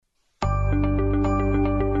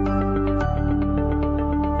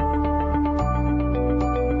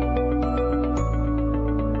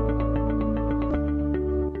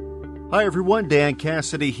Hi everyone, Dan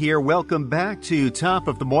Cassidy here. Welcome back to Top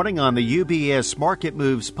of the Morning on the UBS Market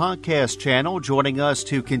Moves podcast channel. Joining us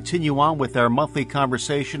to continue on with our monthly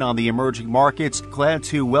conversation on the emerging markets. Glad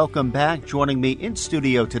to welcome back, joining me in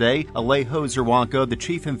studio today, Alejo Zerwanko, the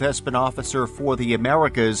Chief Investment Officer for the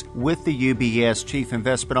Americas with the UBS Chief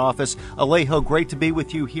Investment Office. Alejo, great to be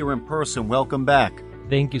with you here in person. Welcome back.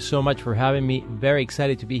 Thank you so much for having me. Very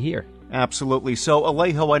excited to be here. Absolutely. So,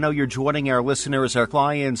 Alejo, I know you're joining our listeners, our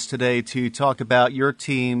clients today to talk about your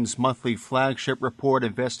team's monthly flagship report,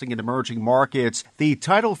 Investing in Emerging Markets. The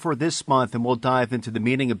title for this month, and we'll dive into the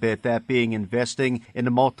meaning a bit, that being Investing in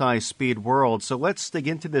a Multi-Speed World. So let's dig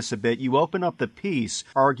into this a bit. You open up the piece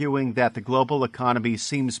arguing that the global economy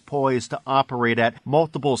seems poised to operate at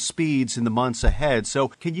multiple speeds in the months ahead. So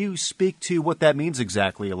can you speak to what that means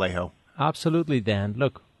exactly, Alejo? Absolutely, Dan.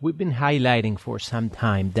 Look, we've been highlighting for some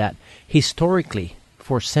time that historically,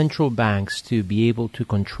 for central banks to be able to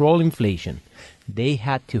control inflation, they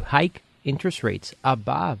had to hike interest rates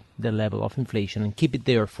above the level of inflation and keep it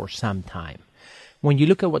there for some time. When you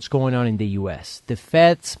look at what's going on in the U.S., the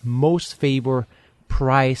Fed's most favored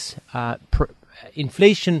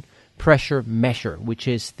inflation pressure measure, which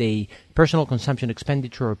is the personal consumption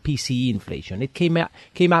expenditure or PCE inflation, it came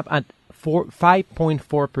up at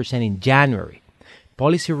 5.4% in January.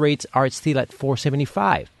 Policy rates are still at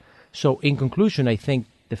 4.75. So in conclusion, I think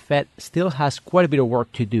the Fed still has quite a bit of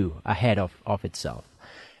work to do ahead of itself.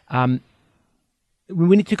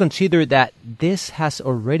 We need to consider that this has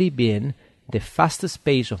already been the fastest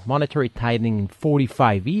pace of monetary tightening in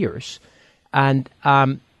 45 years. And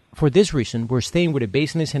for this reason, we're staying with a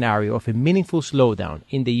baseline scenario of a meaningful slowdown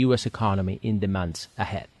in the U.S. economy in the months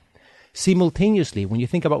ahead. Simultaneously, when you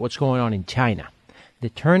think about what's going on in China, the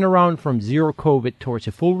turnaround from zero COVID towards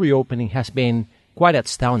a full reopening has been quite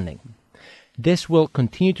astounding. This will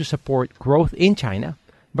continue to support growth in China,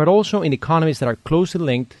 but also in economies that are closely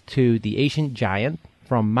linked to the Asian giant,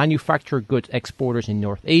 from manufactured goods exporters in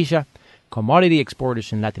North Asia, commodity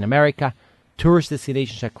exporters in Latin America, tourist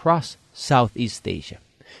destinations across Southeast Asia.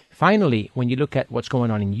 Finally, when you look at what's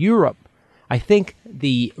going on in Europe, I think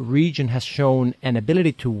the region has shown an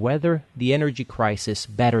ability to weather the energy crisis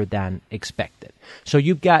better than expected. So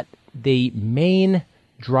you've got the main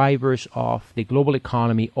drivers of the global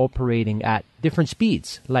economy operating at different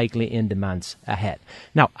speeds, likely in the months ahead.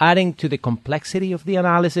 Now, adding to the complexity of the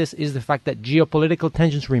analysis is the fact that geopolitical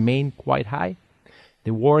tensions remain quite high.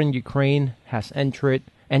 The war in Ukraine has entered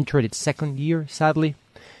its second year, sadly.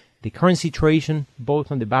 The current situation,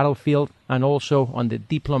 both on the battlefield and also on the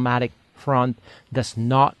diplomatic front, does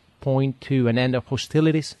not point to an end of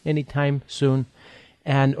hostilities anytime soon.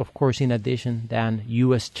 And of course, in addition, then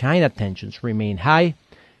U.S.-China tensions remain high.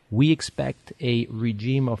 We expect a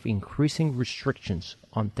regime of increasing restrictions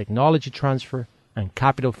on technology transfer and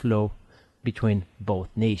capital flow between both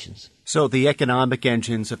nations. So the economic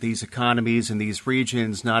engines of these economies and these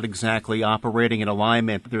regions not exactly operating in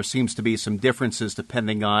alignment. There seems to be some differences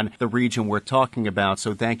depending on the region we're talking about.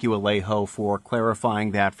 So thank you, Alejo, for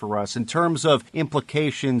clarifying that for us. In terms of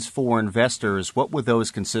implications for investors, what would those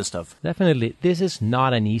consist of? Definitely. This is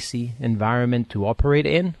not an easy environment to operate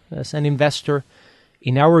in as an investor.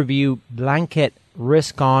 In our view, blanket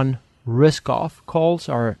risk-on, risk-off calls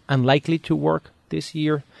are unlikely to work this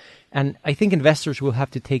year. And I think investors will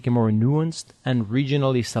have to take a more nuanced and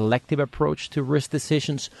regionally selective approach to risk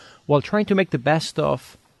decisions while trying to make the best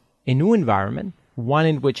of a new environment, one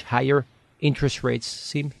in which higher interest rates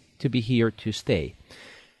seem to be here to stay.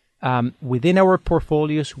 Within our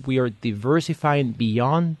portfolios, we are diversifying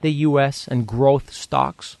beyond the U.S. and growth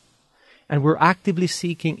stocks, and we're actively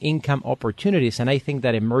seeking income opportunities. And I think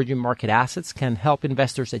that emerging market assets can help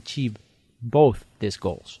investors achieve both these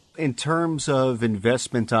goals. In terms of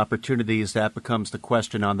investment opportunities, that becomes the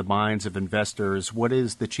question on the minds of investors. What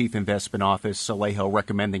is the Chief Investment Office, Alejo,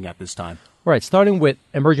 recommending at this time? All right, starting with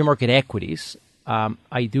emerging market equities,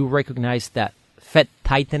 I do recognize that Fed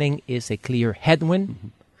tightening is a clear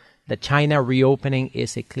headwind, that China reopening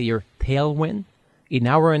is a clear tailwind. In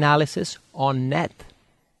our analysis, on net,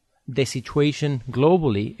 the situation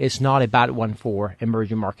globally is not a bad one for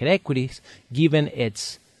emerging market equities, given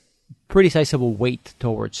its pretty sizable weight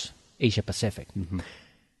towards Asia Pacific.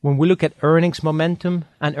 When we look at earnings momentum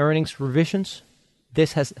and earnings revisions,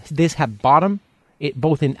 this have bottomed,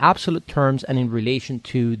 both in absolute terms and in relation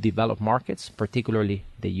to developed markets, particularly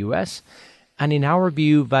the U.S. And in our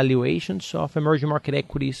view, valuations of emerging market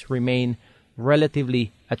equities remain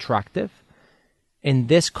relatively attractive. In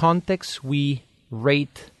this context, we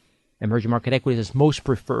rate emerging market equities as most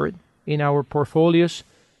preferred in our portfolios.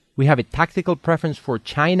 We have a tactical preference for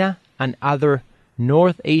China and other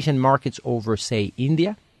North Asian markets over, say,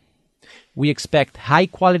 India. We expect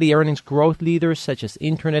high-quality earnings growth leaders such as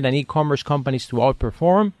internet and e-commerce companies to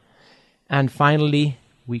outperform. And finally,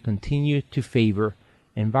 we continue to favor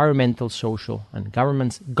environmental, social, and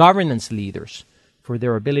governance leaders for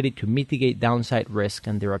their ability to mitigate downside risk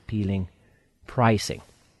and their appealing pricing.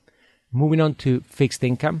 Moving on to fixed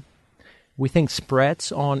income, we think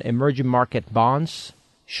spreads on emerging market bonds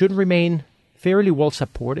should remain fairly well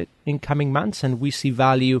supported in coming months, and we see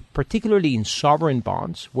value particularly in sovereign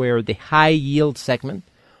bonds, where the high yield segment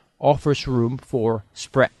offers room for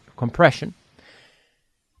spread compression.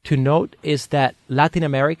 To note is that Latin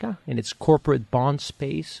America, in its corporate bond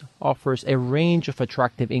space, offers a range of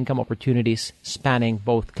attractive income opportunities spanning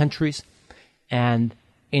both countries and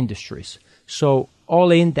industries. So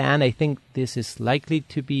all in, Dan, I think this is likely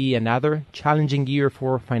to be another challenging year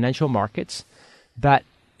for financial markets, but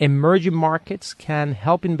emerging markets can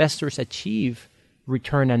help investors achieve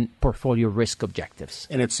return and portfolio risk objectives.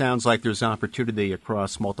 And it sounds like there's opportunity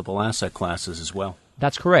across multiple asset classes as well.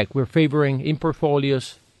 That's correct. We're favoring in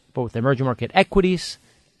portfolios both emerging market equities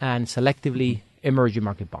and selectively emerging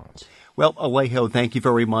market bonds. Well, Alejo, thank you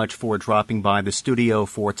very much for dropping by the studio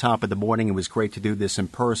for Top of the Morning. It was great to do this in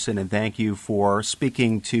person, and thank you for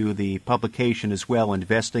speaking to the publication as well,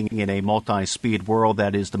 Investing in a Multi-Speed World.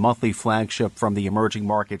 That is the monthly flagship from the Emerging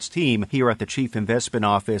Markets team here at the Chief Investment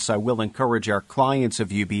Office. I will encourage our clients of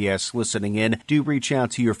UBS listening in, do reach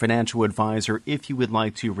out to your financial advisor if you would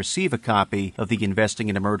like to receive a copy of the Investing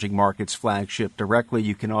in Emerging Markets flagship directly.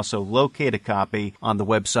 You can also locate a copy on the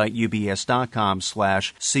website ubs.com/CIO.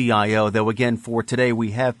 Though again, for today, we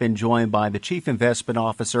have been joined by the Chief Investment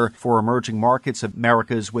Officer for Emerging Markets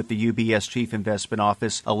Americas with the UBS Chief Investment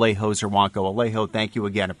Office, Alejo Zerwanko. Alejo, thank you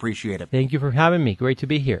again. Appreciate it. Thank you for having me. Great to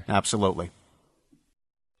be here. Absolutely.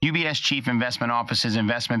 UBS Chief Investment Office's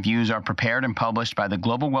investment views are prepared and published by the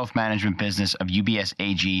global wealth management business of UBS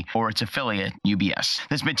AG or its affiliate, UBS.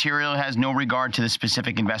 This material has no regard to the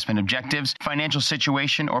specific investment objectives, financial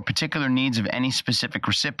situation, or particular needs of any specific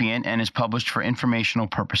recipient and is published for informational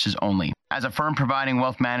purposes only. As a firm providing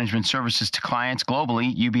wealth management services to clients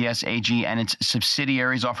globally, UBS AG and its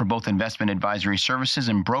subsidiaries offer both investment advisory services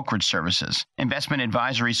and brokerage services. Investment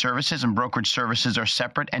advisory services and brokerage services are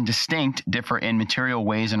separate and distinct, differ in material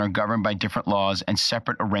ways, and are governed by different laws and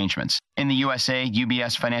separate arrangements. In the USA,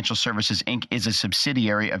 UBS Financial Services Inc. is a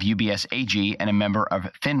subsidiary of UBS AG and a member of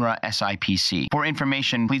FINRA SIPC. For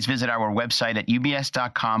information, please visit our website at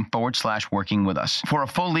ubs.com/working with us. For a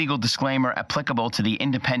full legal disclaimer applicable to the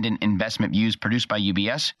independent investment views produced by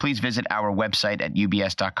UBS, please visit our website at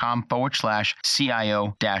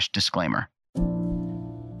ubs.com/CIO-disclaimer.